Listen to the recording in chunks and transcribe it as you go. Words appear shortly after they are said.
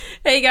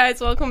Hey guys,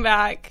 welcome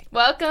back.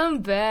 Welcome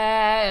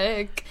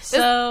back.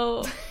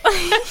 So,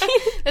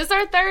 This is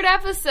our third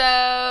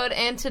episode,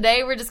 and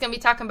today we're just going to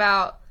be talking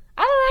about,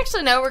 I don't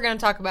actually know what we're going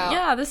to talk about.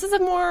 yeah, this is a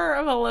more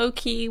of a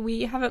low-key,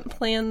 we haven't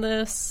planned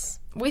this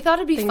We thought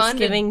it'd be fun to...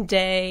 Thanksgiving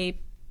Day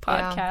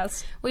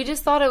podcast. We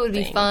just thought it would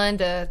be fun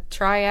to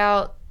try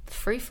out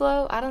free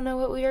flow. I don't know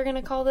what we are going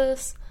to call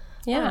this.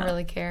 Yeah. I don't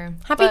really care.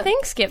 Happy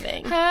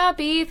Thanksgiving.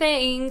 Happy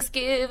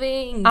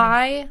Thanksgiving.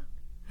 I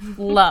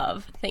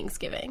love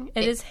Thanksgiving.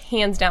 It is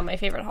hands down my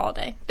favorite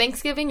holiday.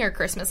 Thanksgiving or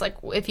Christmas? Like,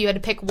 if you had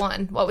to pick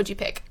one, what would you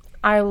pick?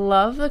 I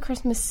love the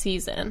Christmas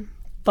season,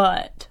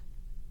 but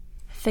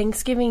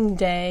Thanksgiving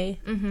Day,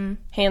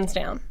 hands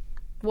down.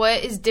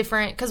 What is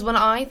different? Because when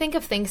I think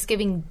of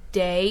Thanksgiving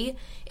Day,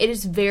 it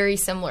is very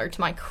similar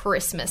to my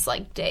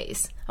Christmas-like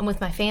days. I'm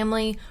with my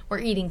family, we're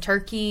eating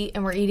turkey,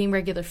 and we're eating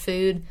regular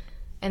food,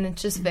 and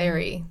it's just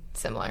very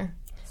similar.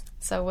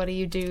 So what do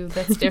you do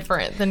that's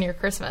different than your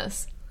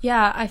Christmas?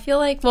 Yeah, I feel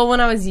like, well,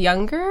 when I was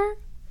younger,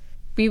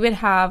 we would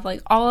have,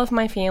 like, all of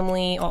my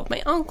family, all of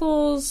my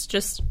uncles,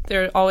 just,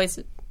 there always,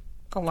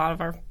 a lot of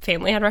our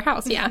family at our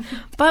house, yeah.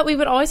 But we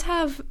would always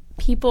have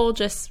people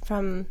just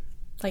from,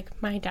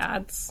 like, my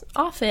dad's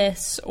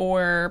office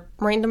or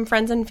random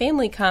friends and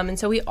family come. And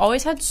so we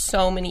always had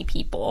so many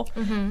people.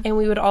 And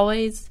we would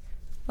always,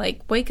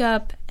 like, wake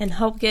up and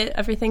help get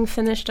everything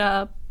finished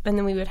up. And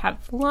then we would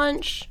have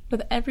lunch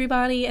with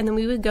everybody. And then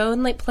we would go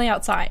and, like, play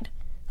outside.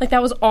 Like,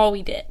 that was all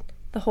we did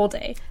the whole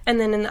day. And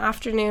then in the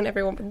afternoon,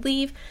 everyone would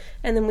leave.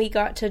 And then we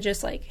got to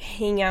just, like,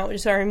 hang out with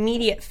just our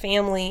immediate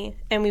family.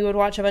 And we would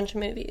watch a bunch of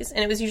movies.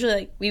 And it was usually,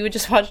 like, we would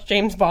just watch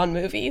James Bond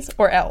movies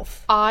or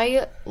Elf.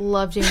 I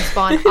love James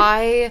Bond.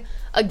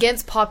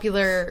 Against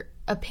popular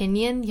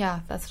opinion,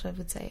 yeah, that's what I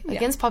would say. Yeah.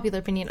 Against popular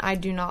opinion, I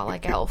do not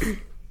like Elf.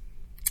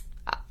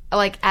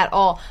 Like, at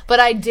all. But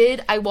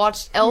I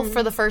watched Elf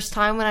for the first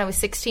time when I was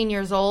 16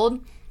 years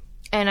old.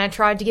 And I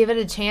tried to give it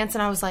a chance,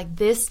 and I was like,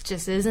 this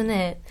just isn't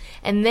it.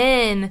 And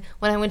then,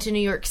 when I went to New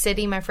York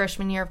City my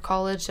freshman year of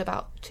college,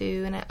 about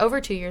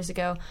over 2 years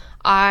ago,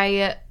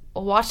 I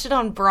watched it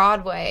on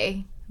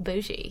Broadway.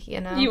 Bougie,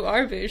 you know? You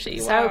are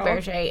bougie. So Wow.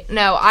 bougie.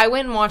 No, I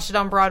went and watched it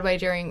on Broadway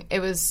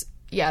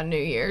New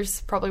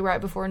Year's. Probably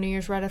right before New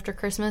Year's, right after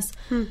Christmas.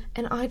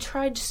 And I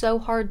tried so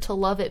hard to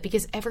love it,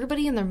 because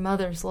everybody and their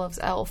mothers loves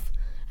Elf.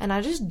 And I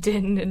just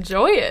didn't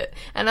enjoy it.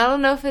 And I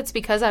don't know if it's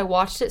because I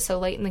watched it so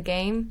late in the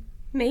game.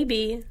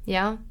 Maybe.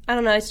 Yeah. I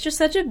don't know. It's just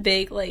such a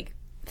big, like,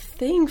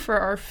 thing for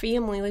our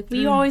family. Like,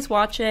 we always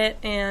watch it,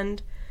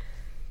 and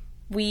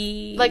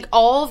we... Like,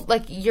 all,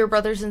 like, your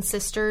brothers and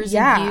sisters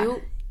and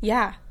you.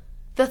 Yeah.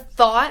 The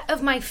thought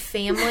of my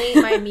family,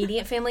 my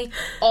immediate family,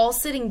 all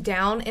sitting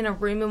down in a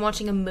room and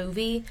watching a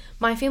movie,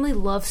 my family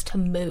loves to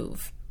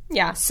move.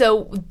 Yeah.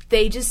 So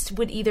they just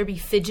would either be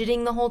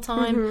fidgeting the whole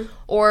time,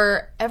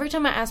 or every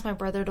time I ask my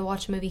brother to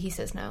watch a movie, he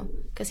says no,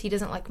 because he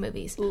doesn't like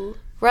movies. Ooh.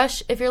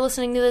 Rush, if you're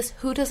listening to this,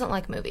 who doesn't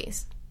like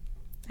movies?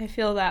 I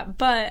feel that.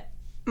 But,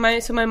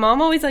 my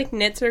mom always, like,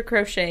 knits or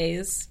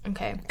crochets.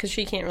 Okay. Because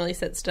she can't really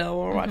sit still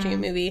when we're watching a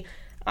movie.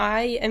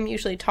 I am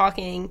usually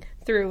talking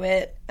through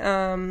it.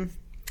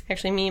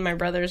 Actually, me and my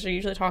brothers are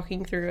usually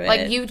talking through it.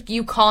 Like,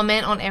 you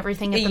comment on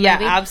everything at the movie? Yeah,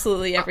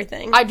 absolutely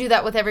everything. I do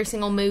that with every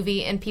single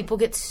movie, and people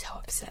get so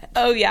upset.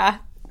 Oh, yeah.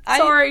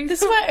 Sorry.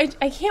 This is why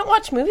I can't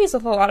watch movies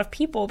with a lot of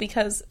people,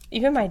 because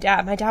even my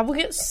dad will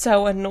get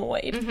so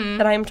annoyed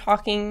that I'm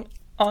talking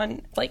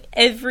on, like,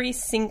 every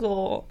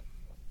single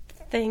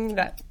thing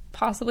that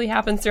possibly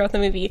happens throughout the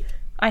movie.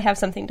 I have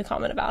something to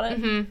comment about it.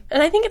 And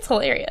I think it's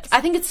hilarious.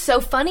 I think it's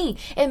so funny.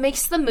 It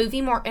makes the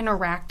movie more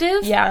interactive.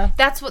 Yeah.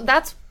 That's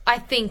I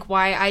think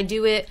why I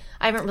do it.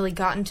 I haven't really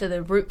gotten to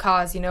the root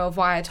cause, of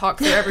why I talk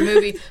through every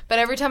movie. But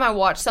every time I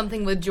watch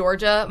something with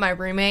Georgia, my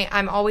roommate,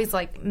 I'm always,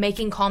 like,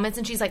 making comments,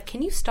 and she's like,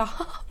 can you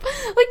stop?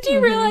 Like, do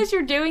you realize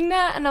you're doing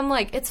that? And I'm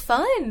like, it's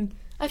fun.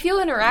 I feel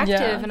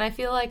interactive, and I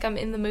feel like I'm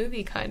in the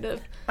movie, kind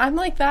of. I'm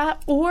like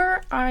that,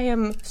 or I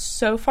am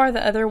so far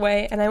the other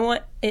way, and I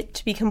want it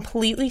to be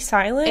completely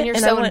silent,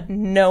 and I want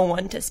no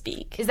one to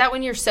speak. Is that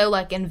when you're so,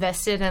 like,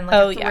 invested in,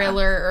 like, a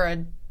thriller or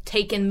a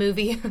Taken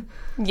movie?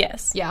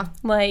 Yes. Yeah.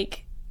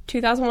 Like,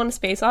 2001: A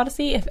Space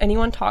Odyssey, if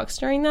anyone talks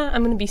during that,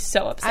 I'm going to be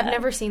so upset. I've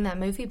never seen that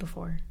movie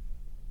before.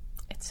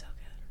 It's so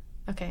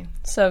good. Okay.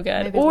 So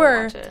good. Maybe or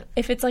we'll watch it.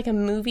 If it's, like, a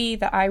movie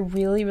that I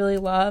really, really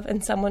love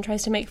and someone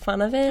tries to make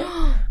fun of it,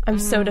 I'm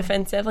so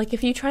defensive. Like,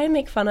 if you try and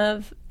make fun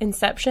of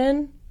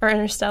Inception or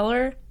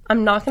Interstellar,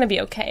 I'm not going to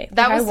be okay.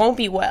 I won't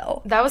be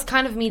well. That was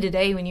kind of me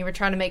today when you were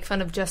trying to make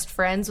fun of Just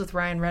Friends with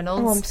Ryan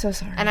Reynolds. Oh, I'm so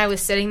sorry. And I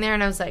was sitting there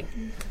and I was like,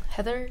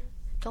 Heather,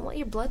 don't let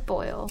your blood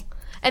boil.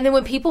 And then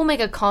when people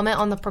make a comment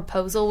on The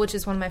Proposal, which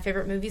is one of my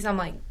favorite movies, I'm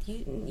like,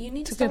 you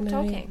need to stop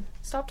talking.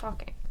 Stop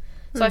talking.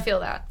 So I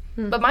feel that.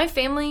 But my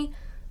family,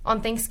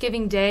 on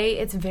Thanksgiving Day,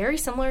 it's very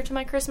similar to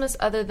my Christmas,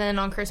 other than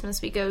on Christmas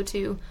we go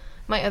to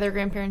my other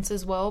grandparents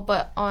as well.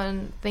 But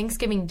on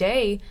Thanksgiving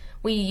Day,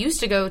 we used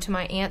to go to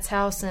my aunt's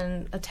house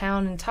in a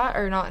town in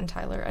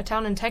a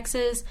town in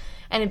Texas,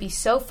 and it'd be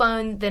so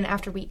fun. Then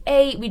after we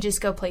ate, we'd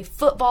just go play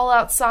football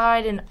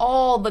outside, and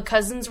all the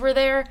cousins were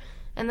there.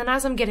 And then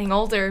as I'm getting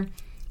older,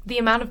 the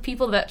amount of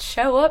people that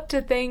show up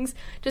to things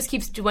just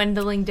keeps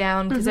dwindling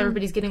down because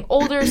everybody's getting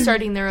older,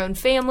 starting their own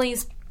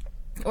families,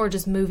 or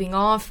just moving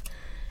off.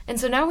 And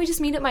so now we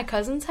just meet at my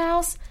cousin's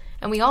house,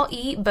 and we all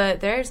eat, but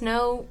there's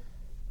no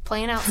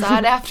playing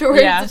outside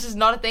afterwards. Yeah. It's just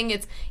not a thing.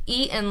 It's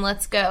eat and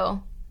let's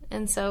go.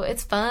 And so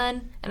it's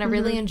fun, and I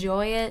really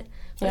enjoy it.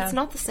 But it's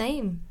not the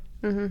same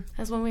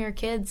as when we were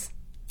kids.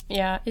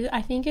 Yeah,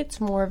 I think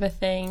it's more of a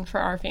thing for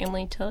our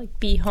family to, like,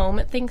 be home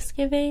at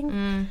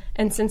Thanksgiving.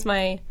 And since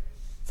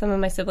some of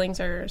my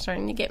siblings are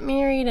starting to get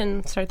married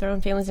and start their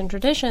own families and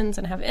traditions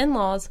and have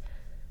in-laws,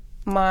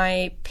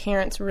 my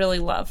parents really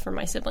love for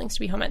my siblings to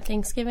be home at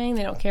Thanksgiving.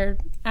 They don't care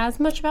as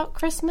much about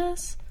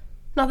Christmas.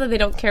 Not that they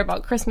don't care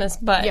about Christmas,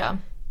 but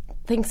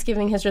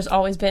Thanksgiving has just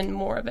always been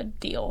more of a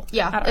deal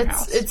at our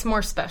house. It's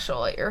more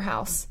special at your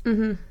house.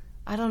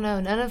 I don't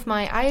know.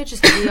 I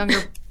just have a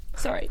younger...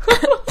 Sorry.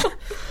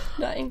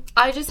 Dying.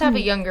 I just have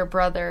a younger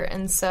brother,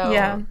 and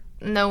so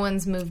no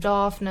one's moved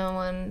off. No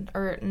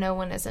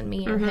one isn't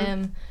me or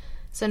him.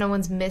 So no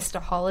one's missed a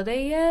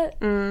holiday yet.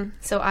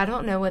 So I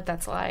don't know what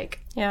that's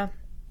like. Yeah.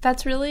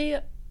 That's really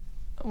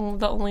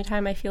the only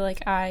time I feel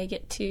like I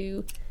get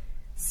to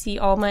see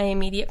all my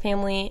immediate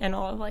family and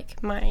all of,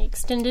 like, my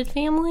extended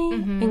family,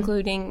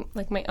 including,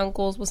 like, my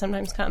uncles will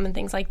sometimes come and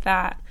things like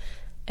that.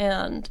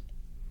 And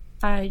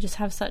I just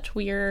have such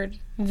weird,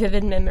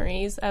 vivid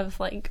memories of,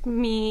 like,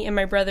 me and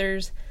my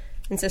brothers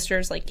and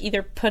sisters, like,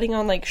 either putting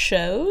on, like,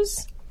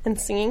 shows and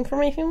singing for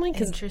my family.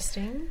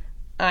 Interesting.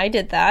 I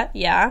did that,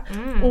 yeah.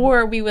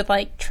 Or we would,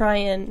 like, try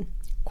and,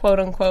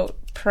 quote-unquote,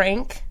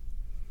 prank,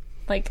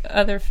 like,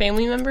 other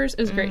family members.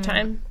 It was a great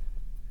time.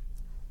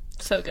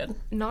 So good.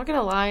 Not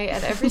gonna lie,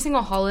 at every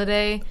single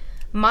holiday,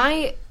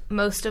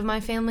 most of my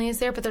family is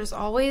there, but there's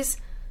always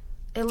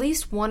at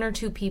least one or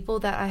two people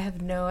that I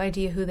have no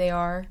idea who they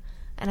are.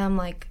 And I'm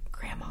like,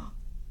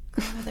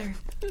 grandmother,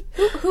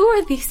 who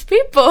are these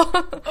people?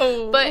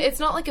 But it's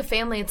not like a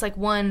family. It's like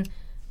one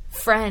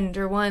friend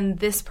or one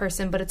this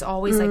person, but it's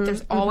always like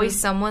there's always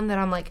someone that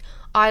I'm like,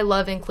 I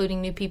love including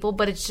new people,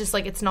 but it's just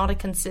like it's not a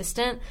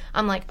consistent.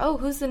 I'm like, oh,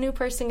 who's the new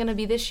person going to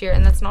be this year?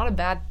 And that's not a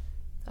bad...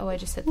 Oh, I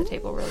just hit the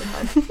table really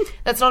hard.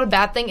 That's not a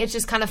bad thing. It's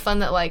just kind of fun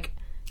that, like,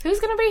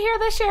 who's going to be here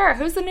this year?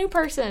 Who's the new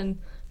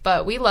person?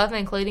 But we love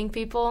including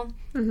people,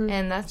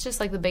 and that's just,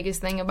 like, the biggest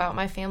thing about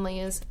my family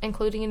is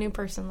including a new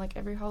person, like,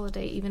 every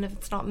holiday, even if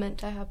it's not meant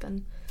to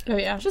happen. Oh,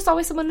 yeah. It's just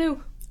always someone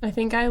new. I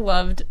think I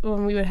loved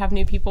when we would have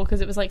new people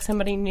because it was, like,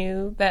 somebody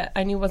new that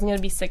I knew wasn't going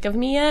to be sick of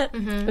me yet.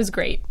 It was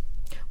great.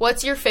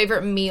 What's your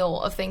favorite meal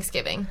of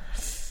Thanksgiving?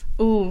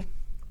 Ooh.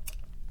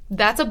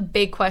 That's a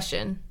big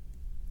question.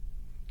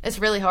 It's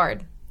really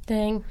hard.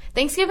 Dang.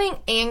 Thanksgiving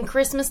and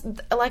Christmas,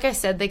 like I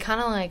said, they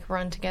kind of, like,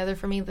 run together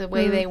for me the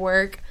way they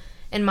work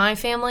in my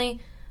family.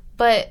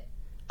 But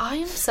I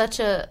am such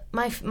a...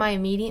 My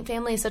immediate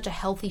family is such a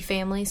healthy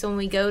family, so when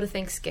we go to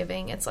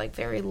Thanksgiving, it's, like,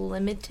 very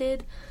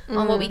limited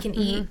on what we can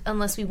eat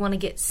unless we want to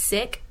get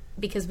sick,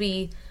 because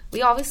we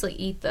obviously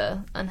eat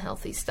the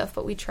unhealthy stuff,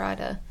 but we try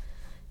to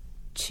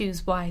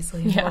choose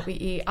wisely what we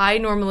eat. I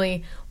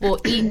normally will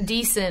eat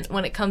decent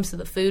when it comes to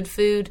the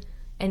food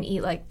and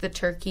eat, like, the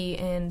turkey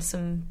and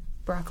some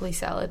broccoli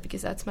salad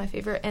because that's my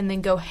favorite, and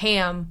then go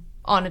ham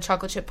on a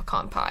chocolate chip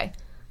pecan pie.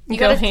 You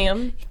go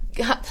ham?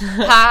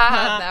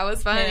 That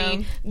was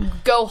funny.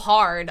 Go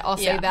hard, I'll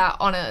say that,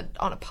 on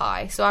a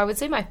pie. So I would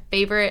say my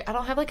favorite, I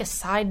don't have, like, a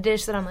side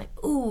dish that I'm like,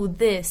 ooh,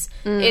 this.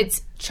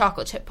 It's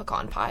chocolate chip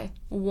pecan pie,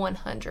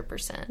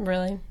 100%.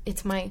 Really?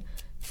 It's my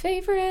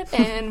favorite,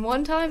 and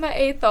one time I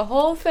ate the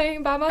whole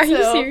thing by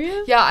myself. Are you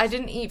serious? Yeah, I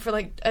didn't eat for,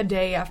 like, a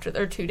day after,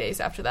 or 2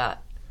 days after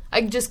that.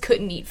 I just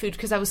couldn't eat food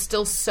because I was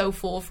still so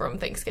full from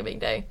Thanksgiving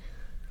Day.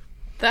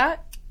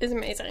 That is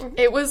amazing.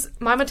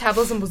 My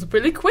metabolism was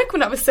really quick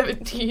when I was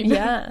 17.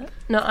 Yeah.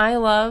 No, I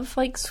love,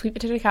 like, sweet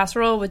potato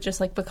casserole with just,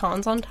 like,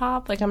 pecans on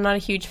top. Like, I'm not a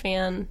huge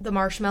fan. The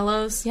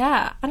marshmallows?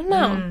 Yeah. I don't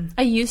know.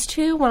 I used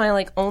to when I,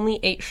 like, only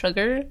ate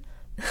sugar.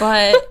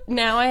 But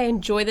now I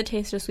enjoy the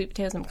taste of sweet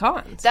potatoes and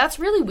pecans. That's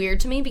really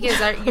weird to me because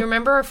you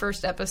remember our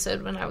first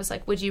episode when I was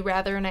like, would you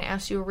rather? And I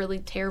asked you a really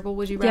terrible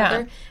would you rather.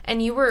 Yeah.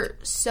 And you were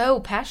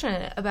so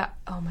passionate about,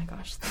 oh my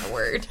gosh, that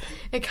word.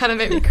 It kind of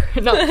made me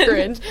not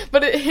cringe,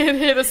 but it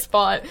hit a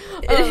spot.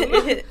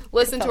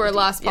 Listen to our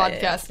last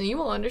podcast and you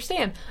will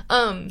understand.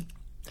 I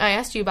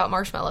asked you about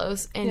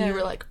marshmallows and you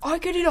were like, I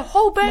could eat a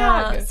whole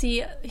bag. Nah,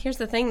 see, here's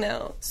the thing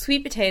though.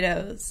 Sweet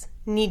potatoes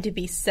need to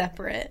be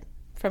separate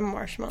from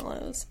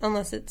marshmallows,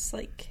 unless it's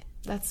like...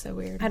 That's so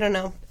weird. I don't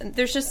know.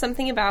 There's just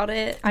something about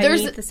it. I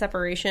need the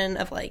separation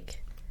of,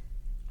 like,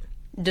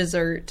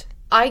 dessert.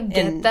 I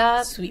get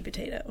that. Sweet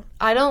potato.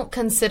 I don't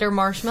consider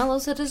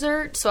marshmallows a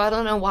dessert, so I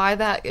don't know why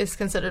that is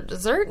considered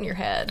dessert in your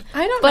head.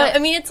 I don't know. I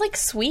mean, it's, like,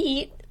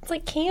 sweet. It's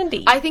like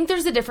candy. I think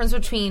there's a difference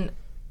between...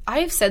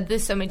 I've said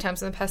this so many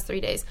times in the past 3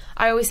 days.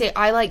 I always say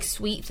I like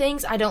sweet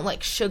things. I don't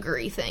like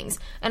sugary things.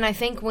 And I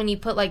think when you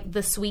put, like,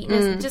 the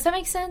sweetness... Does that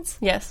make sense?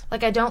 Yes.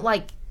 Like, I don't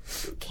like...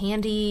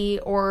 candy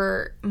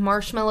or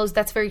marshmallows,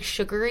 that's very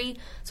sugary,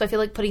 so I feel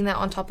like putting that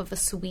on top of a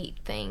sweet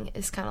thing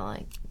is kind of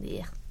like,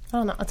 yeah. I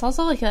don't know. It's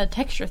also like a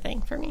texture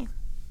thing for me.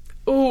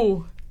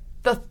 Ooh.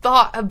 The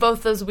thought of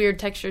both those weird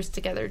textures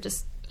together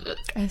just...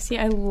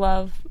 I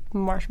love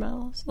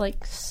marshmallows,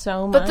 like,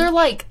 so much. But they're,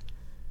 like,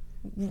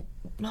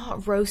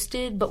 not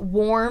roasted, but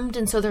warmed,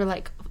 and so they're,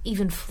 like,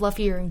 even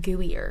fluffier and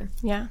gooier.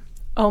 Yeah.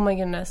 Oh, my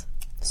goodness.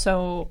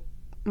 So,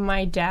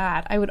 my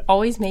dad, I would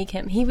always make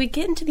him. He would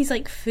get into these,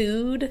 like,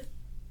 food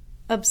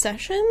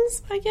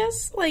obsessions, I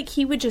guess. Like,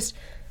 he would just...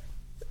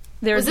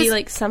 There would be,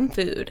 like, some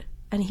food,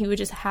 and he would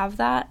just have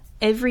that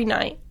every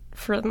night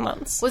for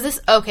months. Was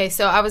this... Okay,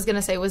 so I was going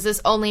to say, was this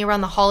only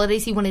around the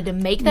holidays he wanted to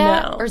make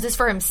that? No. Or is this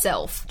for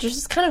himself?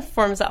 Just kind of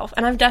for himself.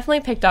 And I've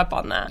definitely picked up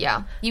on that.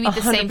 Yeah. You eat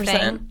the same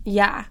thing?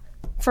 Yeah.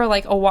 For,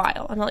 like, a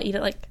while. And I'll eat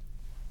it, like,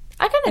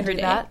 I kind of every do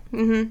day. that.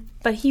 Mm-hmm.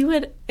 But he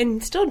would,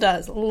 and still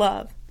does,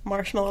 love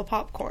marshmallow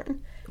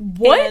popcorn.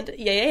 What? And,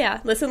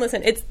 yeah. Listen.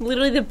 It's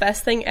literally the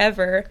best thing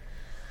ever.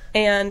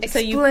 And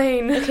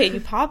Explain. so you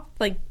pop,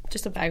 like,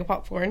 just a bag of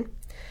popcorn.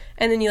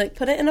 And then you, like,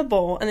 put it in a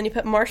bowl, and then you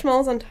put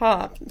marshmallows on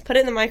top. Put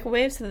it in the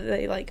microwave so that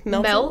they, like,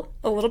 melt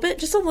a little bit.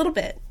 Just a little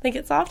bit. They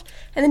get soft.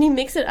 And then you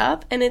mix it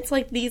up, and it's,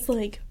 like, these,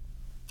 like,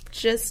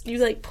 just... You,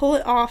 like, pull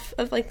it off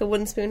of, like, the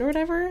wooden spoon or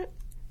whatever.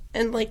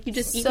 And, like, you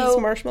just eat these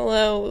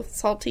marshmallow,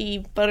 salty,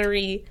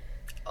 buttery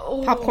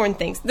popcorn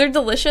things. They're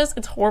delicious.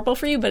 It's horrible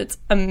for you, but it's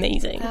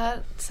amazing.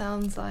 That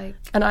sounds like...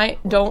 And I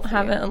don't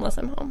have it unless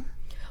I'm home.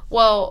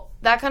 Well,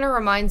 that kind of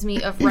reminds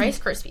me of Rice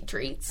Krispie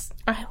treats.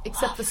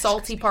 Except the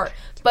salty part.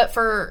 But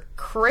for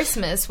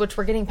Christmas, which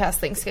we're getting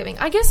past Thanksgiving,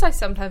 I guess I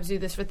sometimes do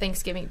this for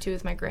Thanksgiving too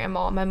with my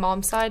grandma on my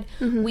mom's side.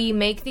 Mm-hmm. We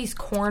make these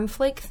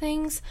cornflake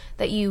things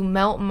that you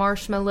melt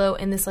marshmallow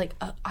and this, like,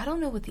 I don't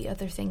know what the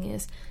other thing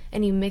is.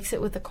 And you mix it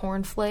with the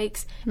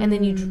cornflakes. And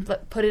then you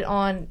put it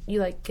on,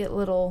 you, like, get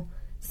little...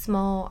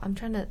 small,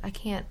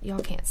 y'all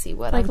can't see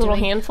what I'm doing. Like little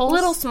handfuls?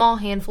 Little small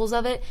handfuls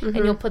of it, and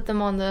you'll put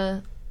them on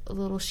the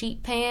little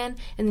sheet pan,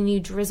 and then you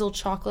drizzle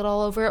chocolate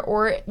all over it,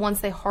 or once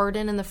they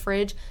harden in the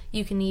fridge,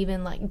 you can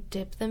even, like,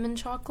 dip them in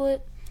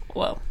chocolate.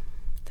 Whoa.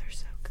 They're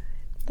so good.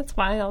 That's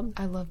wild.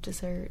 I love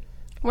dessert.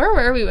 Where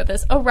were we with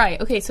this? Oh, right.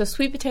 Okay, so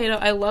sweet potato.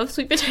 I love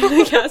sweet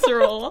potato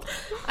casserole.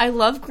 I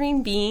love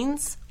green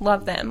beans.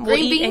 Love them. We'll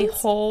eat a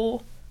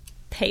whole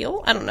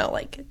pail. I don't know,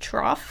 like,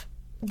 trough.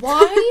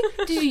 Why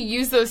did you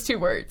use those two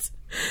words?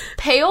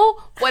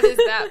 Pail? What is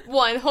that?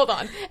 One, hold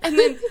on. And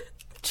then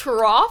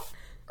trough?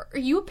 Are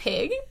you a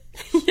pig?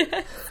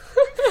 Yeah.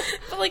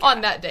 But, like,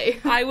 on that day.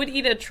 I would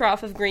eat a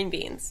trough of green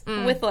beans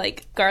with,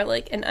 like,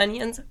 garlic and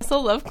onions. I also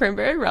love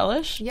cranberry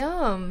relish.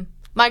 Yum.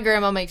 My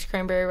grandma makes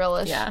cranberry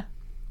relish. Yeah.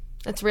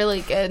 It's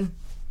really good.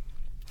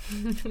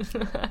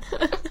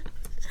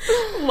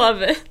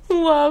 Love it.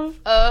 Love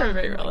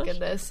cranberry relish. Oh, my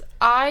goodness.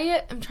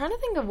 I am trying to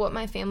think of what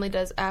my family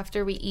does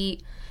after we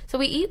eat. So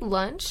we eat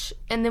lunch,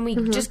 and then we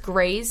just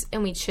graze,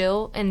 and we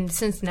chill. And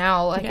since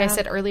now, like I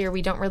said earlier,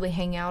 we don't really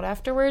hang out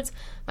afterwards,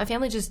 my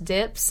family just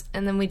dips,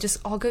 and then we just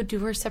all go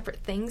do our separate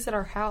things at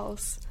our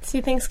house.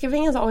 See,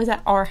 Thanksgiving is always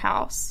at our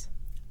house.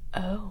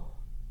 Oh.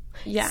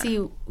 Yeah.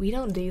 See, we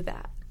don't do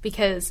that,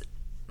 because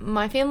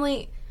my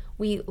family...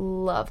 We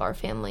love our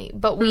family,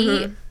 but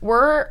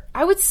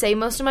I would say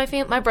most of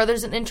my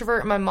brother's an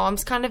introvert and my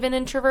mom's kind of an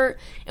introvert,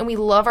 and we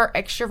love our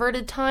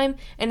extroverted time,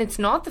 and it's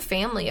not the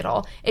family at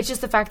all. It's just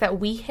the fact that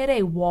we hit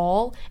a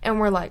wall and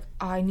we're like,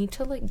 I need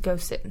to, like, go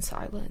sit in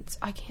silence.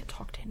 I can't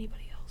talk to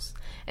anybody else.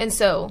 And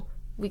so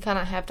we kind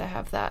of have to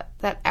have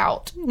that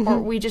out, or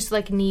we just,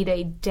 like, need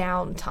a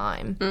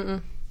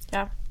downtime.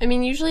 Yeah. I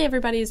mean, usually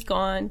everybody's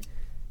gone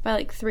by,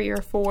 like, 3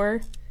 or 4,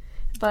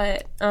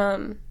 but,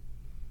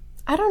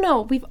 I don't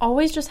know. We've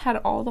always just had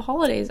all the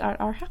holidays at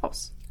our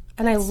house.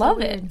 And I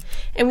love it.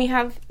 And we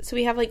have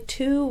to have, like,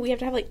 2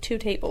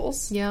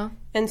 tables. Yeah.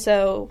 And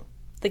so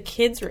the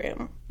kids'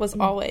 room was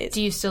always...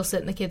 Do you still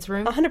sit in the kids'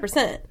 room?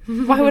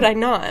 100%. Why would I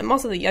not? I'm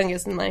also the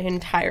youngest in my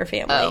entire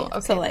family. Oh, okay.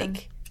 So, like...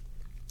 Then.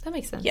 That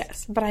makes sense.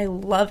 Yes. But I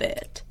love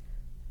it.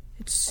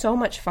 It's so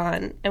much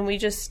fun. And we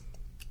just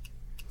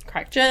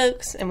crack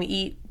jokes, and we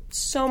eat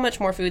so much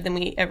more food than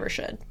we ever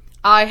should.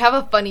 I have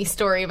a funny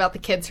story about the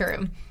kids'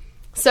 room.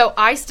 So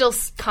I still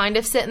kind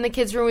of sit in the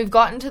kids' room. We've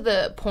gotten to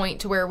the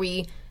point to where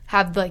we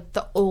have, like,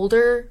 the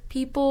older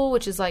people,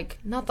 which is, like,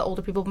 not the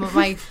older people,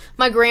 but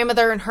my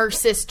grandmother and her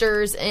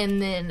sisters,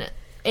 and then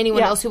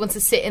anyone else who wants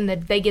to sit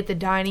they get the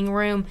dining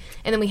room.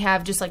 And then we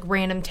have just, like,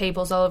 random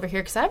tables all over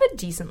here, because I have a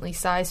decently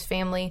sized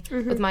family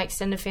with my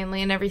extended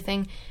family and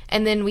everything.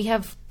 And then we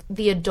have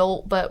the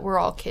adult, but we're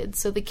all kids,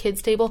 so the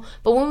kids' table.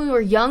 But when we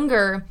were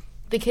younger...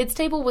 The kids'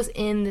 table was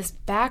in this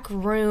back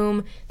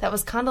room that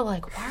was kind of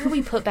like, why are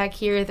we put back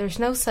here? There's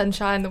no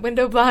sunshine. The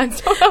window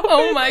blinds don't open.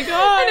 Oh, my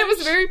God. And it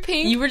was very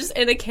pink. You were just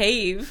in a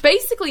cave.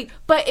 Basically.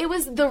 But it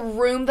was the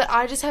room that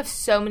I just have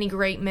so many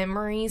great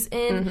memories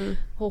in.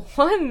 Well,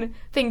 one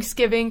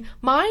Thanksgiving,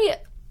 my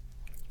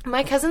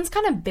cousin's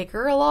kind of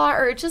bicker a lot,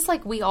 or it's just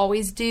like we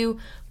always do.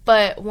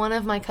 But one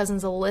of my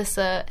cousins,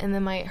 Alyssa, and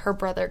then her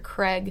brother,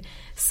 Craig,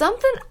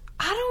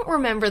 I don't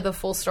remember the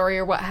full story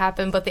or what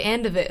happened, but the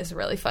end of it is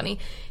really funny.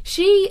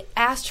 She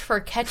asked for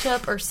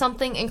ketchup or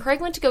something, and Craig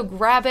went to go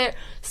grab it.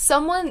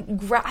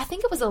 I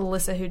think it was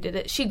Alyssa who did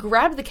it. She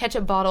grabbed the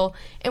ketchup bottle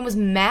and was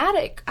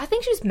I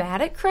think she was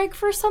mad at Craig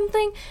for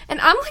something, and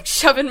I'm like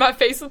shoving my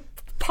face with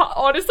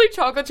honestly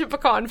chocolate chip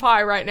pecan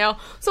pie right now,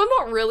 so I'm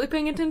not really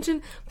paying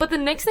attention. But the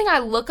next thing I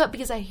look up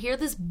because I hear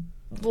this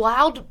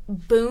loud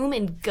boom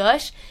and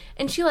gush,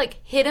 and she like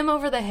hit him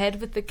over the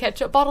head with the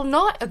ketchup bottle,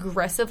 not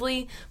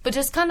aggressively, but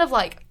just kind of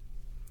like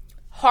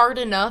hard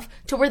enough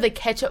to where the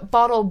ketchup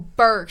bottle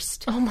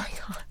burst. Oh my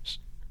gosh.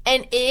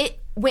 And it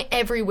went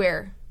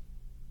everywhere.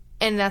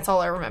 And that's all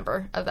I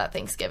remember of that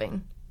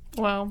Thanksgiving.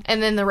 Wow.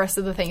 And then the rest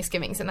of the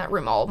Thanksgivings in that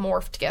room all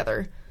morphed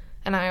together.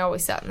 And I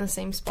always sat in the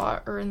same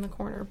spot or in the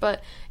corner.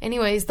 But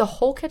anyways, the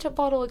whole ketchup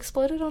bottle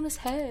exploded on his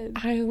head.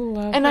 I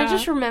love and that. I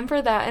just remember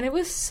that, and it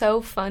was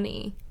so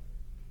funny.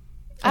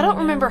 I don't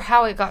remember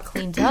how it got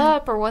cleaned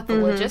up or what the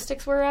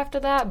logistics were after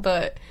that,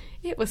 but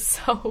it was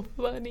so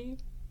funny.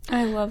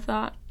 I love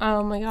that.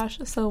 Oh my gosh.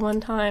 So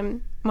one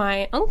time,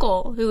 my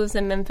uncle, who lives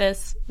in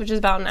Memphis, which is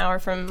about an hour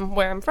from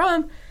where I'm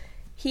from,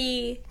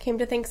 he came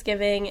to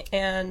Thanksgiving,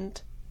 and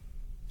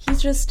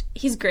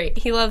he's great.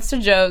 He loves to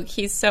joke.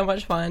 He's so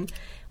much fun.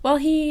 Well,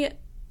 he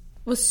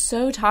was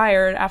so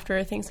tired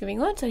after Thanksgiving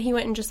lunch that he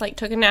went and just, like,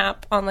 took a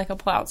nap on, like, a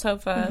pull-out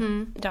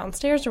sofa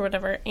downstairs or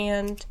whatever,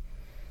 and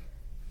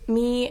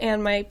me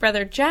and my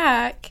brother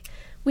Jack,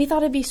 we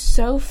thought it'd be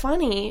so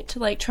funny to,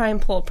 like, try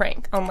and pull a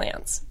prank on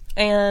Lance.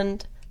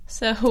 And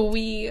so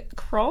we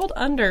crawled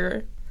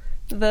under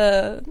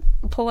the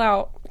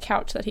pull-out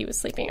couch that he was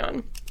sleeping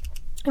on,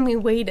 and we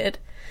waited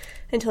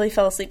until he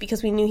fell asleep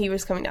because we knew he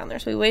was coming down there.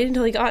 So we waited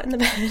until he got in the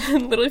bed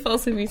and literally fell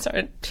asleep. We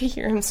started to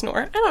hear him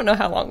snore. I don't know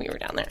how long we were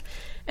down there.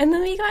 And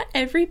then we got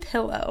every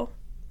pillow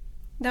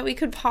that we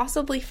could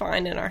possibly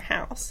find in our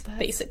house,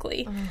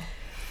 basically,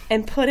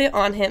 and put it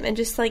on him and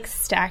just, like,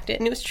 stacked it.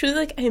 And it was truly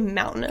like a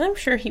mountain. And I'm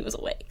sure he was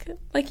awake.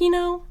 Like, you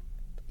know,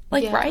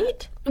 like, yeah.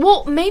 Right?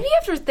 Well, maybe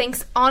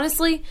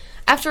honestly,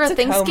 after a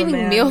Thanksgiving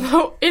coma, meal,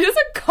 though, it is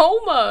a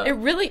coma. It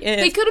really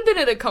is. He could have been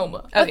in a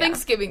coma. A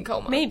Thanksgiving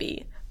coma.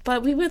 Maybe.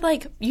 But we would,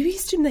 like, you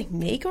used to, like,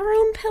 make our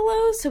own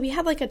pillows. So we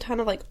had, like, a ton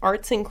of, like,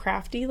 arts and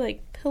crafty,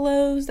 like,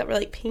 pillows that were,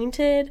 like,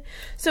 painted.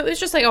 So it was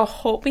just, like,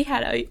 we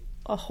had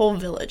a whole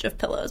village of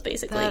pillows,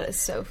 basically. That is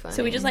so funny.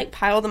 So we just, like,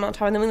 piled them on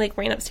top, and then we, like,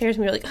 ran upstairs,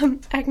 and we were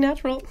like, act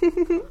natural.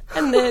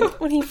 And then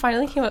when he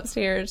finally came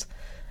upstairs,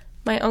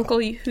 my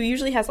uncle, who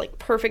usually has, like,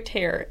 perfect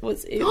hair, it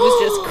was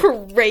just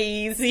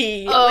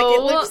crazy. Oh. Like,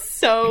 it looked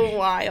so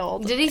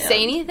wild. Did he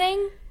say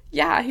anything?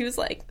 Yeah, he was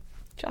like,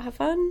 did y'all have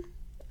fun?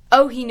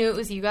 Oh, he knew it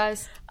was you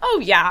guys?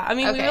 Oh, yeah. I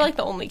mean, we were, like,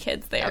 the only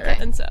kids there,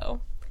 and so.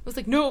 I was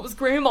like, no, it was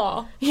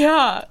Grandma.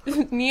 Yeah.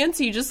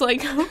 Nancy just,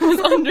 like, was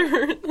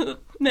under the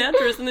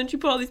mattress, and then she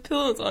put all these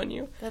pillows on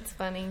you. That's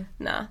funny.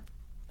 Nah.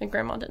 My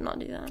grandma did not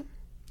do that.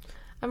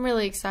 I'm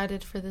really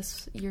excited for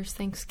this year's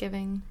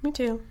Thanksgiving. Me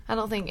too. I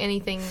don't think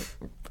anything...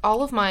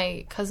 All of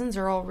my cousins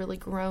are all really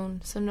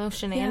grown, so no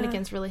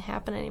shenanigans really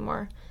happen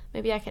anymore.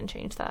 Maybe I can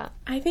change that.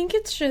 I think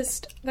it's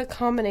just the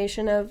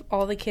combination of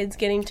all the kids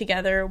getting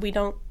together. We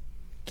don't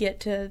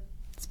get to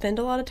spend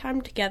a lot of time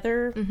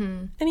together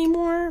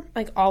anymore,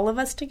 like all of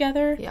us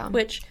together,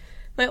 which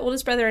my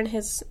oldest brother and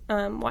his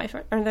wife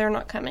they're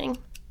not coming,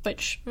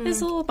 which is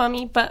a little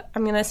bummy, but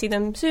I'm gonna see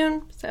them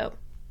soon, so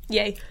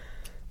yay.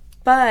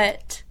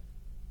 But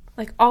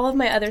like all of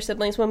my other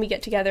siblings, when we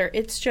get together,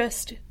 it's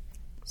just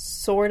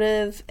sort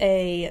of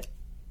a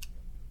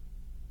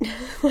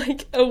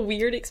like a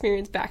weird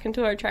experience back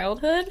into our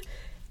childhood,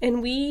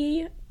 and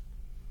we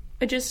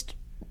just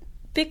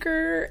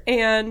bicker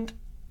and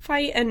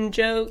fight and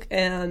joke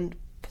and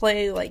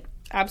play like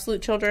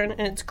absolute children,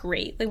 and it's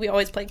great. Like we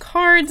always play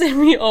cards, and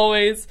we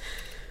always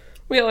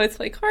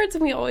play cards,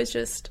 and we always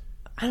just,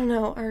 I don't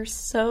know, are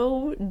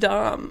so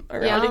dumb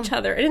around each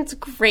other, and it's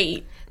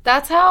great.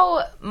 That's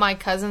how my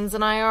cousins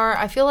and I are.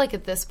 I feel like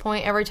at this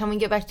point, every time we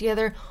get back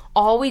together,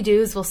 all we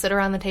do is we'll sit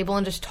around the table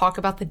and just talk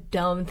about the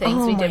dumb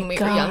things we did when we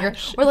were younger.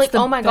 We're like,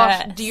 oh my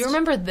gosh, do you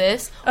remember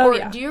this?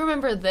 Or do you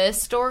remember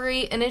this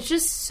story? And it's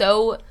just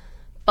so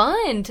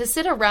fun to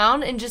sit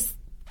around and just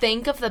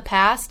think of the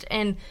past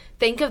and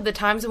think of the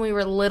times when we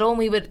were little, and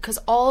we would, because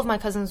all of my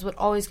cousins would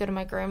always go to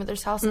my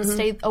grandmother's house and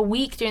stay a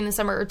week during the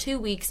summer or 2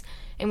 weeks,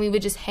 and we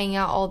would just hang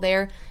out all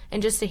there,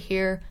 and just to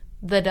hear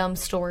the dumb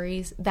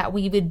stories that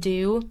we would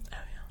do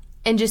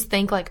and just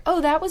think like,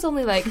 oh, that was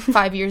only like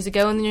 5 years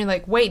ago, and then you're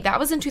like, wait, that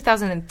was in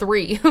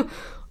 2003.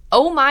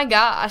 Oh my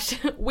gosh,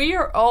 we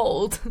are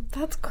old.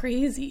 That's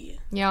crazy.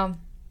 Yeah.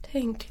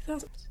 Dang,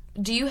 2000s.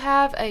 Do you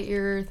have at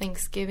your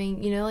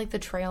Thanksgiving, you know, like the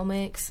trail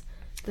mix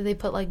that they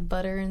put like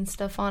butter and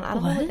stuff on? I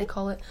don't know what they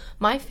call it.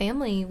 My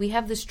family, we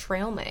have this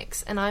trail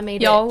mix, and I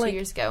made it 2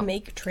 years ago.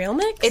 Make trail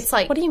mix? It's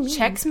like, what do you mean?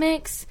 Chex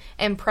Mix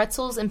and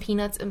pretzels and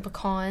peanuts and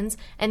pecans,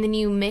 and then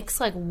you mix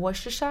like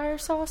Worcestershire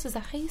sauce. Is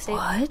that how you say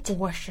it?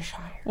 Worcestershire.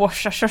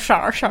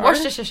 Worcestershire.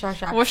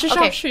 Worcestershire.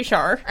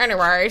 Worcestershire.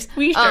 Anyways,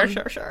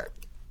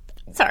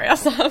 Sorry, I'll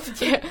stop.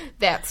 Yeah,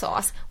 that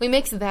sauce. We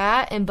mix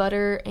that and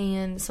butter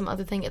and some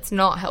other thing. It's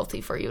not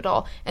healthy for you at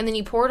all. And then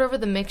you pour it over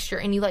the mixture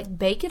and you, like,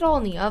 bake it all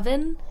in the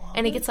oven.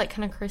 And it gets, like,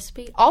 kind of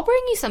crispy. I'll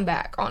bring you some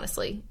back,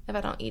 honestly, if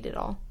I don't eat it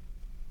all.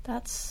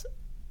 That's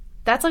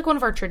like one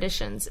of our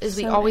traditions, is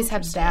we always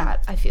have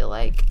that, I feel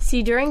like.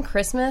 See, during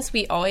Christmas,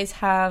 we always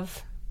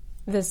have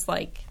this,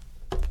 like,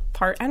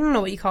 I don't know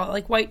what you call it,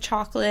 like white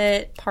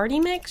chocolate party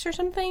mix or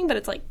something, but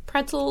it's like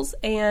pretzels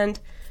and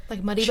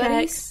like Muddy Chex.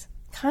 Buddies?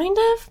 Kind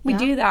of. We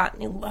do that,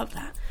 and I love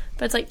that.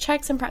 But it's like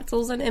Chex and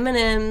pretzels and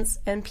M&Ms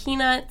and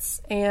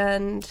peanuts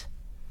and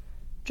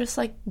just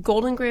like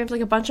Golden Grams,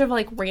 like a bunch of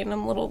like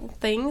random little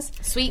things.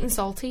 Sweet and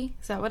salty?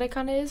 Is that what it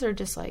kind of is? Or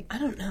just like... I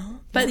don't know.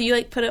 But you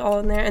like put it all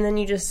in there, and then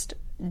you just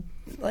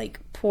like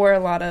pour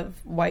a lot of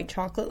white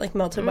chocolate, like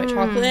melted white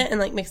chocolate, and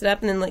like mix it up,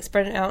 and then like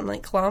spread it out in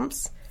like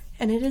clumps.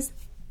 And it is...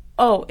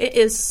 Oh, it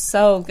is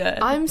so good.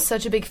 I'm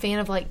such a big fan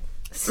of, like,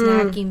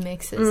 snacky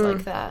mixes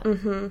like that.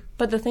 Mm-hmm.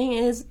 But the thing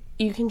is,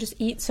 you can just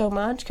eat so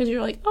much because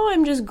you're like, oh,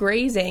 I'm just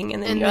grazing.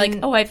 And then you're like,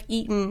 oh, I've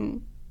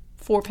eaten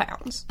 4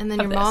 pounds. And then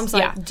your mom's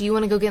like, do you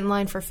want to go get in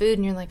line for food?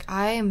 And you're like,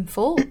 I am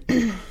full.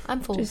 I'm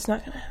full. It's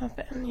not going to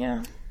happen,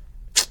 yeah.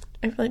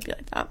 I really feel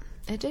like that.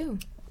 I do.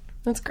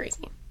 That's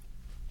crazy.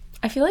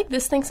 I feel like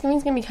this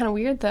Thanksgiving's going to be kind of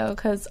weird, though,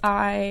 because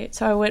I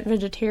went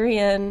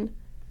vegetarian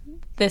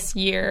this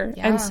year.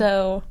 Yeah. And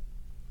so...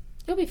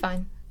 You'll be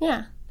fine.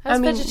 Yeah. I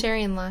was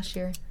vegetarian last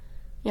year.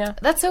 Yeah.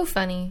 That's so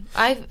funny.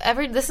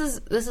 This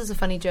is a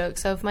funny joke.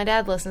 So if my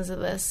dad listens to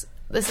this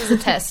is a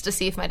test to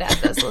see if my dad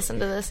does listen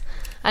to this.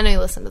 I know he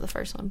listened to the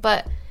first one,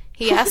 but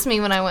he asked me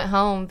when I went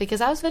home,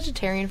 because I was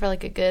vegetarian for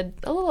like a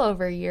little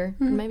over a year,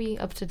 maybe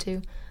up to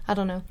 2. I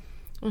don't know.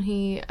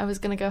 When I was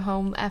going to go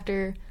home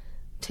after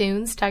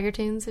Tiger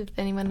Tunes, if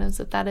anyone knows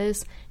what that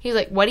is. He was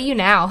like, what are you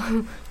now?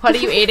 What are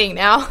you eating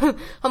now?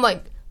 I'm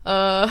like,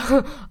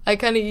 I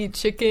kind of eat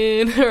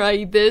chicken, or I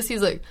eat this.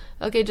 He's like,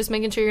 okay, just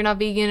making sure you're not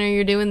vegan, or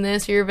you're doing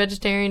this, or you're a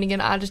vegetarian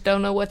again. I just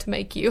don't know what to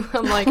make you.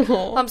 I'm like,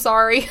 I'm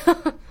sorry.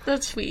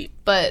 That's sweet.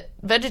 But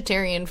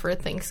vegetarian for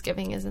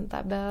Thanksgiving isn't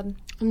that bad.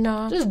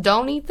 No. Just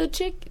don't eat the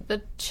chicken.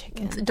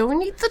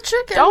 Don't eat the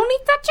chicken. Don't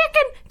eat the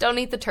chicken. Don't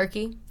eat the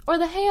turkey. Or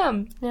the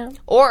ham. Yeah.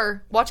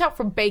 Or watch out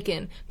for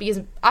bacon,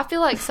 because I feel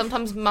like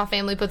sometimes my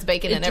family puts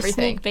bacon in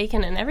everything. Sneak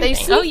bacon in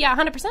everything. Oh yeah,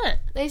 100%.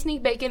 They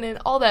sneak bacon in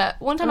all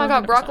that. One time I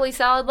got broccoli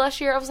salad last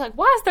year. I was like,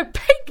 why is there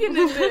bacon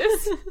in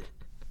this?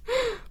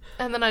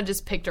 And then I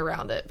just picked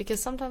around it,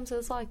 because sometimes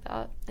it's like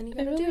that, and you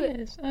gotta do it.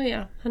 Is. Oh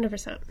yeah,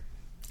 100%.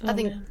 I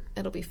think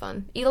it'll be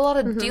fun. Eat a lot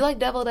of. Do you like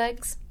deviled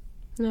eggs?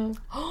 No.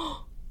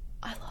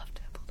 I love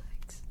deviled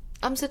eggs.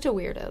 I'm such a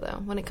weirdo,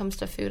 though, when it comes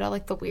to food. I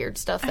like the weird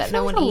stuff that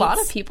no one eats. A lot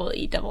of people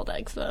eat deviled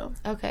eggs, though.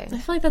 Okay. I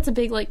feel like that's a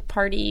big, like,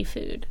 party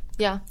food.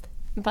 Yeah.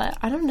 But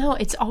I don't know.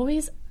 It's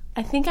always...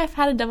 I think I've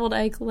had a deviled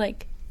egg,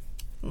 like,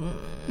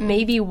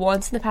 maybe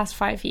once in the past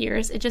 5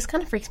 years. It just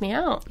kind of freaks me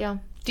out. Yeah.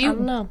 I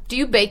don't know. Do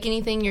you bake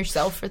anything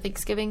yourself for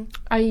Thanksgiving?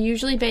 I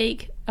usually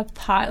bake a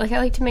pie. Like, I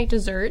like to make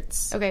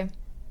desserts. Okay.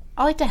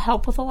 I like to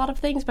help with a lot of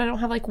things, but I don't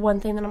have, like, one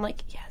thing that I'm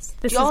like, yes,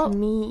 this is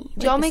me.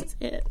 Do y'all make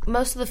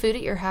most of the food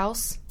at your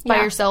house by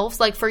yourselves?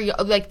 Like,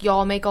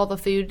 y'all make all the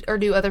food, or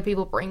do other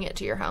people bring it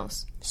to your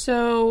house?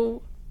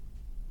 So,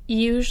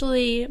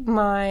 usually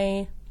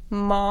my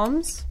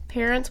mom's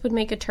parents would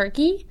make a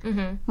turkey.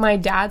 Mm-hmm. My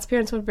dad's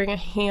parents would bring a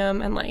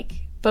ham, and, like,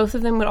 both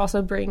of them would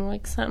also bring,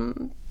 like,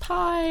 some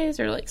pies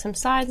or, like, some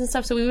sides and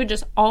stuff. So we would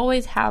just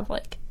always have,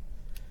 like,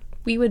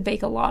 we would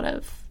bake a lot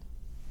of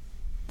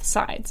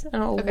sides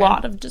and a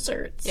lot of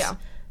desserts. Yeah.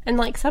 And,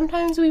 like,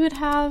 sometimes we would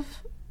have,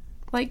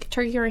 like,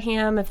 turkey or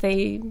ham if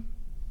they,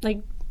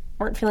 like,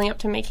 weren't feeling up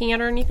to making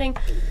it or anything.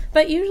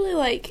 But usually,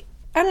 like,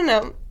 I don't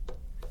know.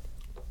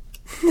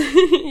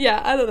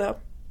 Yeah, I don't know.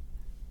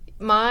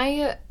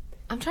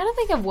 I'm trying to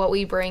think of what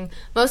we bring.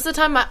 Most of the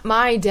time,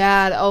 my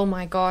dad, oh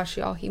my gosh,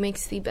 y'all, he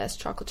makes the best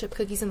chocolate chip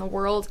cookies in the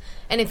world.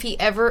 And if he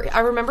ever, I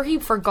remember he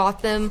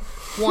forgot them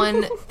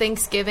one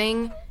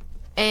Thanksgiving,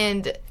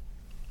 and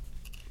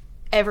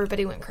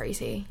everybody went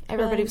crazy.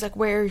 Everybody was like,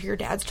 where's your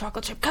dad's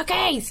chocolate chip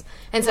cookies?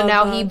 And so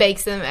now he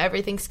bakes them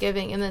every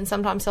Thanksgiving, and then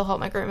sometimes he'll help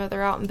my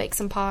grandmother out and bake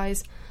some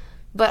pies.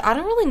 But I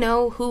don't really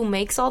know who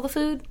makes all the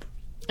food.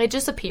 It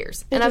just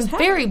appears. And I'm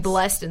very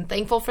blessed and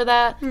thankful for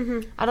that.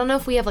 Mm-hmm. I don't know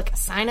if we have, like, a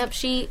sign-up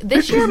sheet.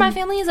 This year, my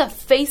family has a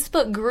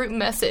Facebook group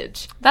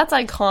message. That's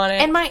iconic.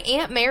 And my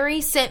Aunt Mary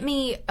sent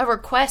me a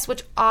request,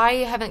 which I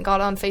haven't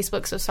got on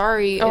Facebook, so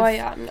sorry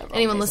if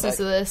anyone listens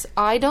to this.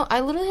 I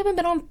literally haven't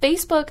been on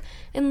Facebook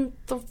in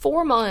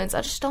 4 months.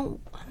 I'm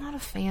not a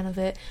fan of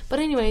it. But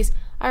anyways,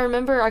 I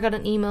remember I got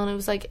an email, and it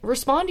was like,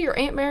 respond to your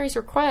Aunt Mary's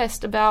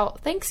request about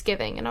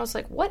Thanksgiving. And I was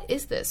like, what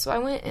is this? So I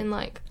went and,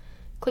 like,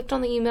 clicked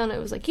on the email, and it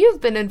was like, you've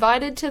been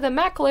invited to the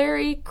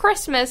McLary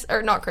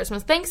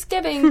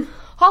Thanksgiving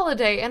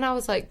holiday. And I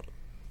was like,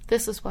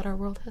 this is what our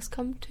world has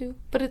come to.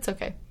 But it's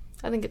okay.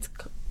 I think it's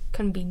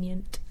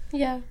convenient.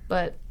 Yeah.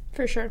 But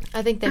for sure.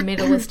 I think they made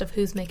a list of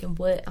who's making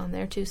what on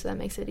there, too, so that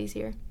makes it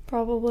easier.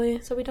 Probably.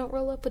 So we don't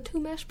roll up with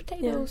 2 mashed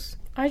potatoes.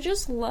 Yeah. I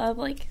just love,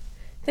 like,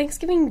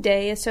 Thanksgiving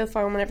Day is so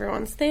fun when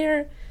everyone's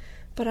there.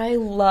 But I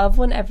love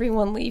when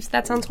everyone leaves.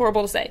 That sounds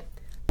horrible to say.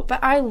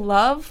 But I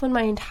love when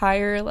my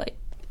entire, like,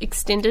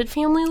 extended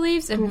family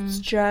leaves and it's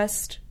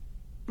just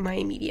my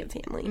immediate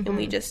family. And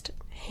we just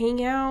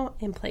hang out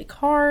and play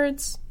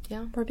cards.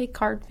 Yeah. We're a big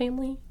card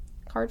family.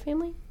 Card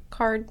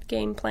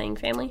game playing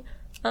family.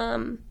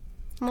 We'll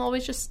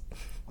always just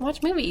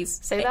watch movies.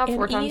 Say that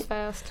 4 times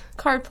fast.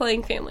 Card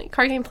playing family.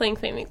 Card game playing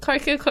family.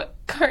 Card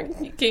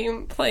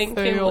game playing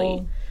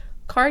family.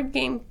 Card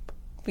game...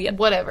 Yeah.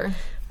 Whatever.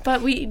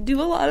 But we do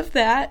a lot of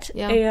that.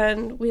 Yeah.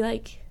 And we,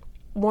 like,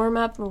 warm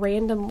up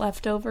random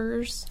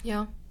leftovers.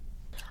 Yeah.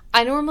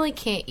 I normally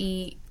can't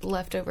eat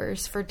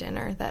leftovers for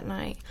dinner that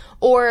night.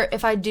 Or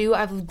if I do,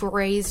 I've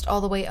grazed all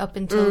the way up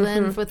until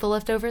then with the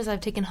leftovers I've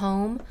taken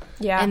home.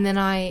 Yeah. And then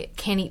I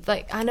can't eat.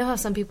 Like, I know how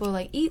some people are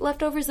like, eat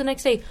leftovers the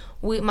next day.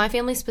 My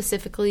family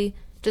specifically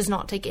does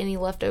not take any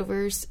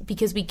leftovers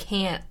because we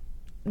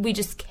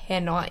just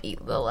cannot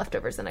eat the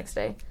leftovers the next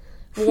day.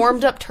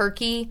 Warmed up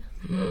turkey,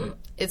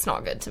 it's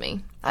not good to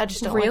me. I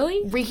just don't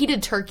really like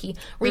reheated turkey.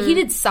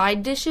 Reheated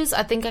side dishes,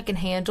 I think I can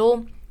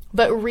handle.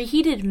 But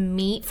reheated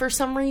meat, for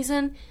some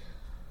reason,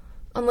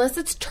 unless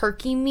it's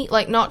turkey meat,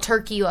 like not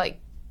turkey like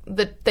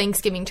the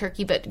Thanksgiving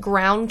turkey, but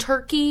ground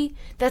turkey,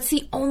 that's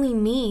the only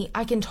meat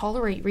I can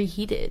tolerate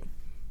reheated.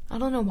 I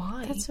don't know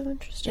why. That's so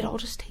interesting. It all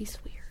just tastes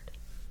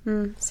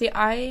weird. See,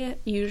 I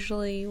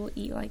usually will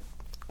eat, like,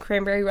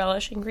 cranberry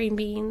relish and green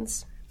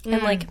beans.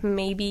 And, like,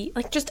 maybe,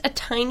 like, just a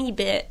tiny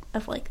bit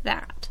of, like,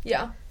 that.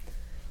 Yeah.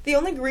 The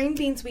only green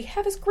beans we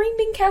have is green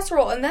bean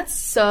casserole, and that's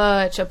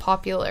such a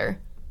popular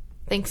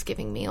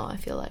Thanksgiving meal, I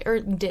feel like.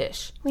 Or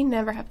dish. We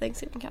never have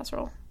Thanksgiving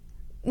casserole.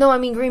 No, I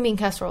mean green bean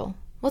casserole.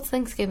 What's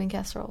Thanksgiving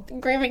casserole?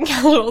 Green bean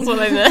casserole is what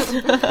I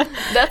meant.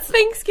 That's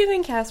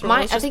Thanksgiving casserole.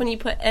 It's just when you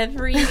put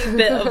every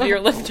bit of your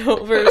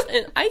leftovers,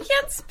 and I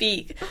can't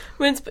speak.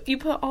 When you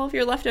put all of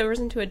your leftovers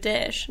into a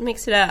dish,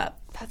 mix it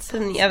up, put it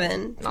in the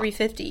oven,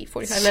 350,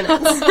 45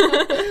 minutes.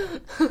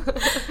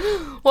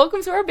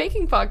 Welcome to our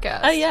baking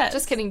podcast. Oh, yes.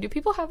 Just kidding. Do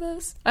people have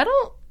this? I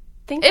don't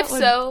think that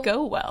would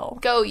go well.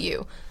 Go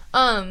you.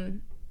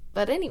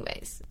 But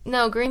anyways,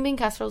 no, green bean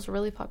casserole is a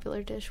really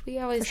popular dish. We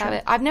always have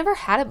it. I've never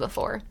had it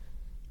before.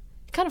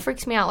 It kind of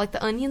freaks me out, like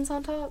the onions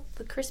on top,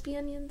 the crispy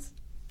onions.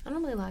 I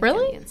don't really like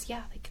onions.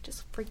 Yeah, they could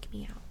just freak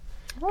me out.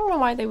 I don't know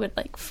why they would,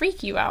 like,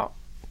 freak you out,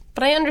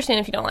 but I understand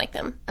if you don't like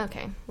them.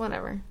 Okay,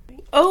 whatever.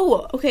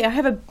 Oh, okay, I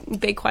have a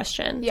big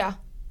question. Yeah.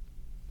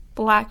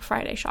 Black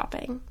Friday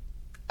shopping.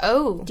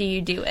 Oh. Do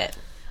you do it?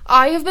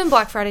 I have been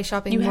Black Friday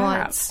shopping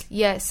once. Have?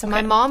 Yes. Okay.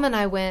 My mom and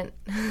I went.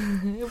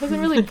 It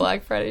wasn't really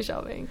Black Friday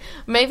shopping.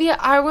 Maybe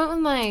I went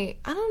with I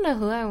don't know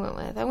who I went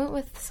with. I went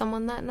with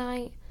someone that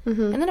night.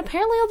 Mm-hmm. And then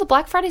apparently all the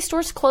Black Friday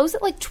stores close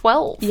at like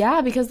 12.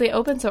 Yeah, because they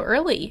open so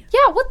early.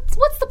 Yeah,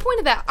 what's the point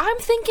of that? I'm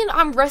thinking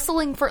I'm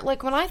wrestling for,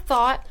 like, when I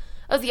thought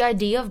of the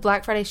idea of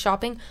Black Friday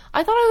shopping,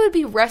 I thought I would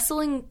be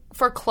wrestling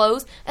for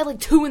clothes at like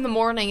 2 in the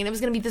morning and it was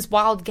going to be this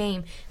wild game.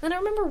 And then I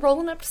remember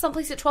rolling up to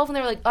someplace at 12 and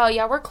they were like, oh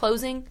yeah, we're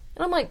closing.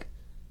 And I'm like,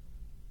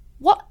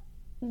 what?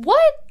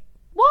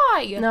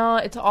 Why? No,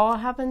 it all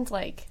happens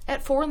like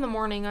at 4 in the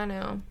morning, I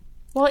know.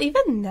 Well,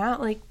 even now,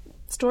 like,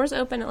 stores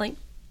open at like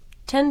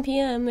 10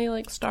 p.m. They,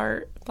 like,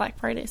 start Black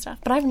Friday stuff.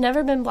 But I've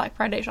never been Black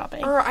Friday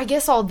shopping. Or I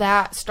guess all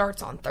that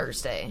starts on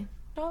Thursday.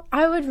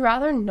 I would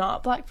rather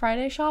not Black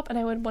Friday shop, and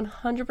I would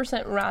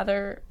 100%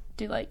 rather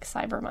do, like,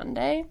 Cyber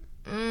Monday.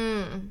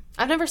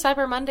 I've never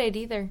Cyber Monday'd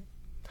either.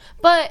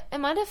 But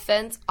in my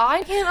defense,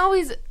 I can't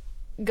always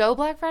go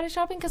Black Friday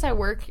shopping because I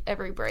work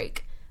every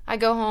break. I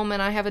go home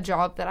and I have a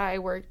job that I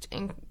worked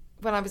in.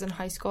 When I was in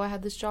high school, I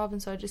had this job,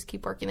 and so I just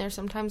keep working there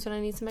sometimes when I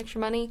need some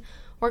extra money.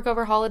 Work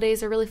over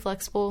holidays are really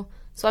flexible.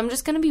 So I'm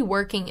just going to be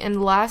working.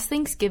 And last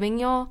Thanksgiving,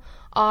 y'all,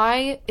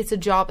 it's a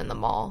job in the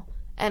mall.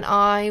 And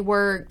I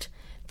worked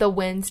the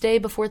Wednesday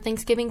before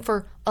Thanksgiving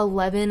for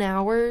 11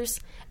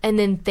 hours. And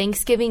then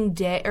Thanksgiving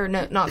Day, or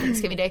no, not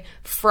Thanksgiving Day,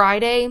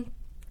 Friday,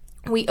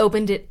 we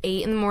opened at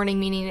 8 in the morning,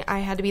 meaning I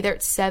had to be there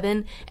at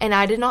 7. And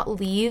I did not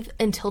leave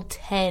until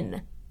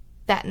 10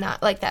 that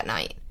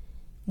night.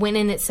 Went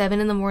in at 7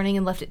 in the morning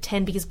and left at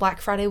 10 because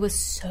Black Friday was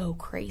so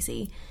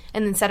crazy.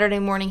 And then Saturday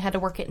morning had to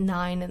work at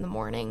 9 in the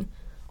morning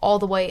all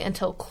the way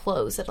until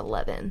close at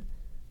 11.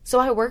 So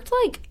I worked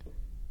like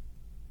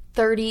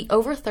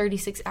over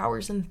 36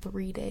 hours in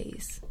 3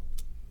 days.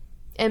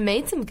 And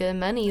made some good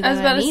money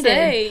that I needed.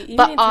 Say, you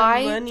made some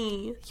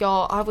money.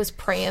 Y'all, I was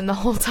praying the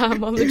whole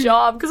time on the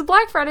job because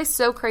Black Friday's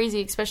so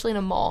crazy, especially in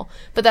a mall.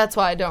 But that's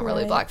why I don't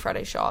really Black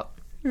Friday shop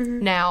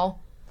now.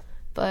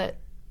 But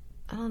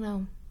I don't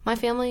know. My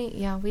family,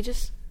 yeah,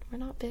 we're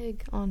not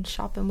big on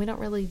shopping. We don't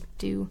really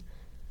do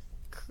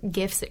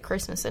gifts at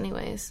Christmas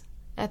anyways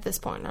at this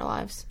point in our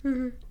lives.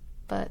 Mm-hmm.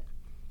 But,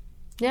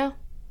 yeah.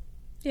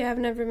 Yeah, I've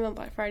never been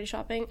Black Friday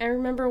shopping. I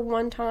remember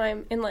one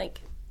time in,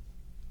 like,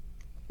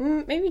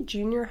 maybe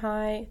junior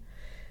high,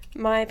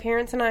 my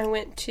parents and I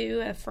went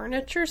to a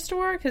furniture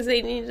store because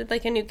they needed,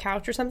 like, a new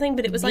couch or something,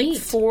 but it was, like,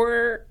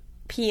 4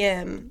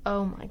 p.m.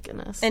 Oh, my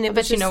goodness. And it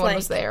was just no one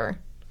was there.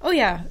 Oh,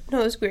 yeah. No,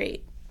 it was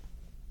great.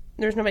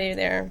 There was nobody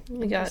there.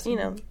 We got,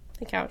 the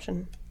couch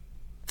and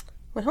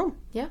went home.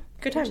 Yeah.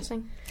 Good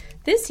time.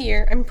 This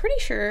year, I'm pretty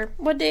sure,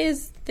 what day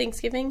is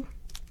Thanksgiving?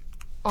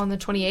 On the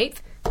 28th.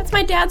 That's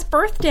my dad's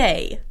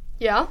birthday.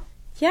 Yeah?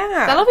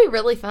 Yeah. That'll be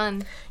really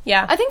fun.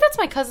 Yeah. I think that's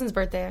my cousin's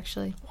birthday,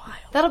 actually. Wild.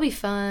 That'll be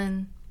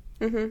fun.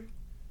 Mm-hmm.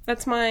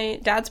 That's my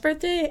dad's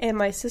birthday and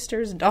my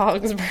sister's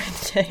dog's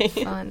birthday.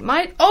 Fun.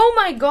 Oh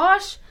my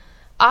gosh!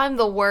 I'm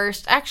the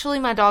worst. Actually,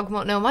 my dog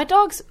won't know. My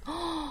dog's...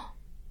 Oh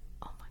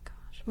my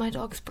gosh. My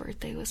dog's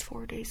birthday was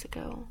 4 days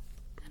ago.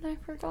 And I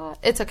forgot.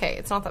 It's okay.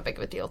 It's not that big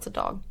of a deal. It's a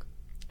dog.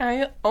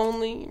 I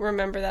only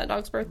remember that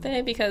dog's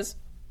birthday because...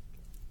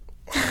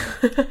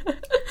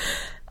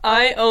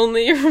 I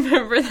only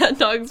remember that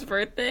dog's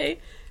birthday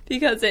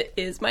because it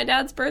is my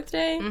dad's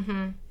birthday.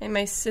 Mm-hmm. And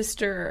my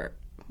sister,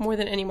 more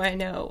than anyone I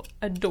know,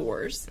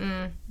 adores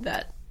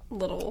that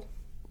little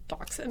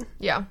dachshund.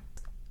 Yeah.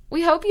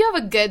 We hope you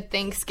have a good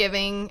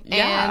Thanksgiving.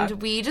 Yeah.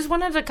 And we just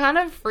wanted to kind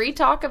of free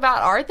talk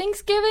about our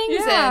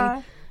Thanksgivings. Yeah.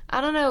 And I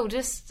don't know,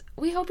 just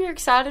we hope you're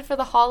excited for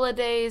the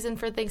holidays and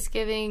for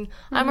Thanksgiving.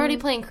 Mm-hmm. I'm already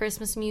playing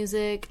Christmas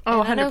music.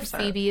 Oh, and 100%. I know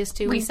Phoebe is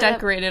too. We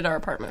decorated our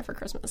apartment for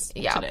Christmas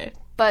today.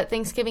 But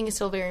Thanksgiving is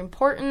still very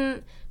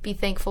important. Be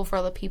thankful for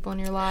all the people in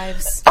your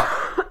lives.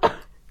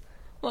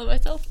 Love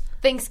myself.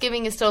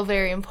 Thanksgiving is still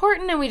very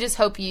important, and we just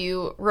hope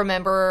you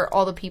remember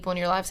all the people in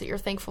your lives that you're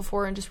thankful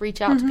for and just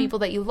reach out to people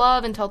that you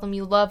love and tell them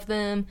you love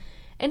them.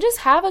 And just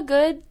have a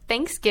good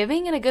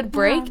Thanksgiving and a good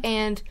break,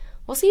 and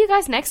we'll see you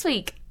guys next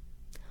week.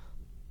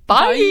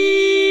 Bye!